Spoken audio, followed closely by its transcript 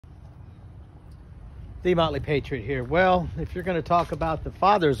The Motley Patriot here. Well, if you're going to talk about the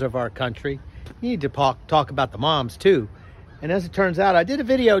fathers of our country, you need to talk about the moms too. And as it turns out, I did a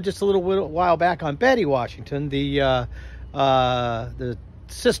video just a little while back on Betty Washington, the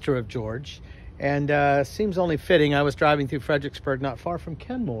sister of George. And seems only fitting. I was driving through Fredericksburg, not far from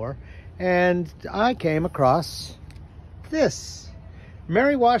Kenmore, and I came across this.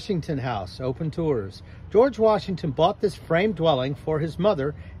 Mary Washington House, open tours. George Washington bought this frame dwelling for his mother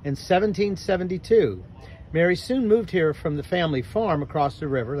in 1772. Mary soon moved here from the family farm across the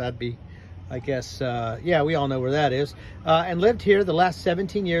river. That'd be, I guess, yeah, we all know where that is. And lived here the last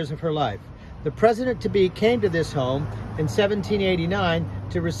 17 years of her life. The president-to-be came to this home in 1789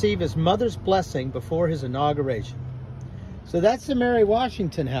 to receive his mother's blessing before his inauguration. So that's the Mary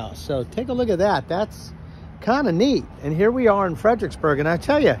Washington House. So take a look at that. That's kind of neat. And here we are in Fredericksburg. And I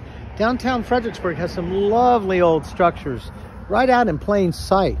tell you, downtown Fredericksburg has some lovely old structures right out in plain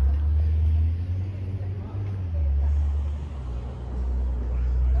sight.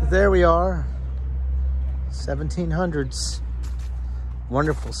 There we are, 1700s.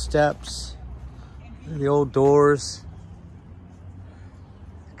 Wonderful steps, the old doors.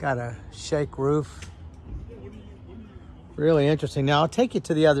 Got a shake roof. Really interesting. Now I'll take you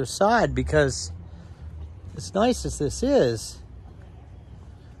to the other side because as nice as this is,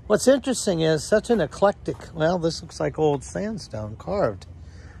 what's interesting is such an eclectic, well, this looks like old sandstone carved,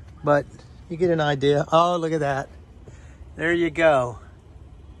 but you get an idea. Oh, look at that. There you go.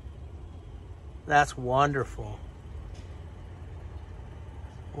 That's wonderful.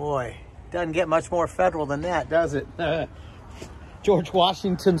 Boy, doesn't get much more federal than that, does it? George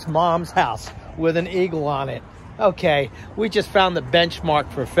Washington's mom's house with an eagle on it. Okay, we just found the benchmark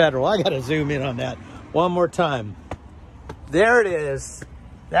for federal. I gotta zoom in on that one more time. There it is.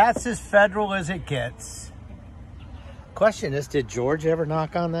 That's as federal as it gets. Question is, did George ever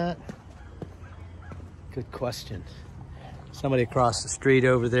knock on that? Good question. Somebody across the street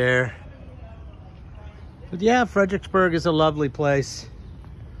over there. But yeah, Fredericksburg is a lovely place.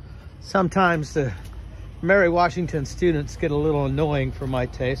 Sometimes the Mary Washington students get a little annoying for my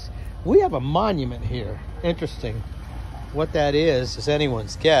taste. We have a monument here. Interesting. What that is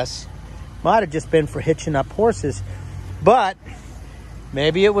anyone's guess. Might have just been for hitching up horses, but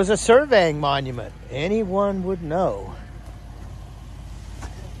maybe it was a surveying monument. Anyone would know.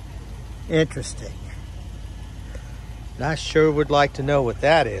 Interesting. And I sure would like to know what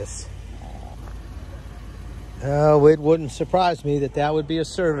that is. Oh, it wouldn't surprise me that that would be a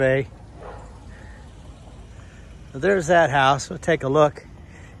survey. So there's that house. We'll take a look.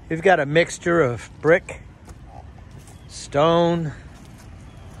 We've got a mixture of brick, stone,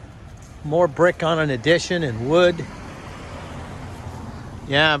 more brick on an addition, and wood.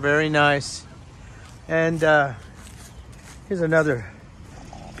 Yeah, very nice. And here's another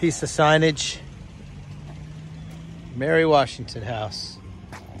piece of signage. Mary Washington House.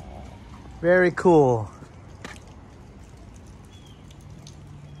 Very cool.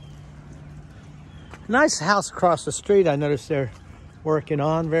 Nice house across the street. I noticed they're working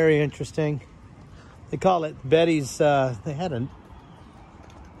on. Very interesting. They call it Betty's. They had an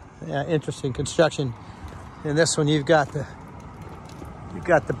interesting construction. In this one, you've got the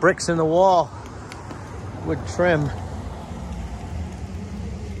bricks in the wall, wood trim.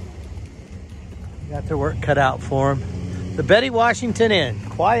 Got their work cut out for them. The Betty Washington Inn,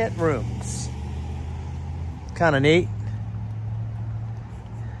 quiet rooms. Kind of neat.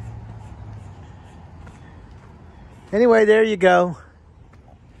 Anyway, there you go.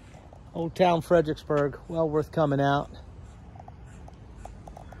 Old Town Fredericksburg, well worth coming out.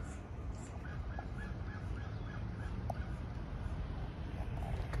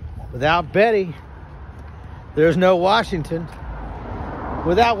 Without Betty, there's no Washington.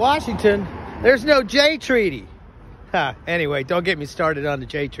 Without Washington, there's no Jay Treaty. Anyway, don't get me started on the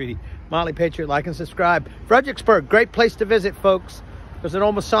Jay Treaty. Motley Patriot, like and subscribe. Fredericksburg, great place to visit, folks. There's an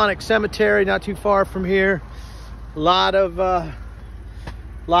old Masonic cemetery not too far from here. Lot of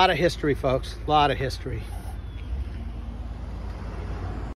history, folks. A lot of history.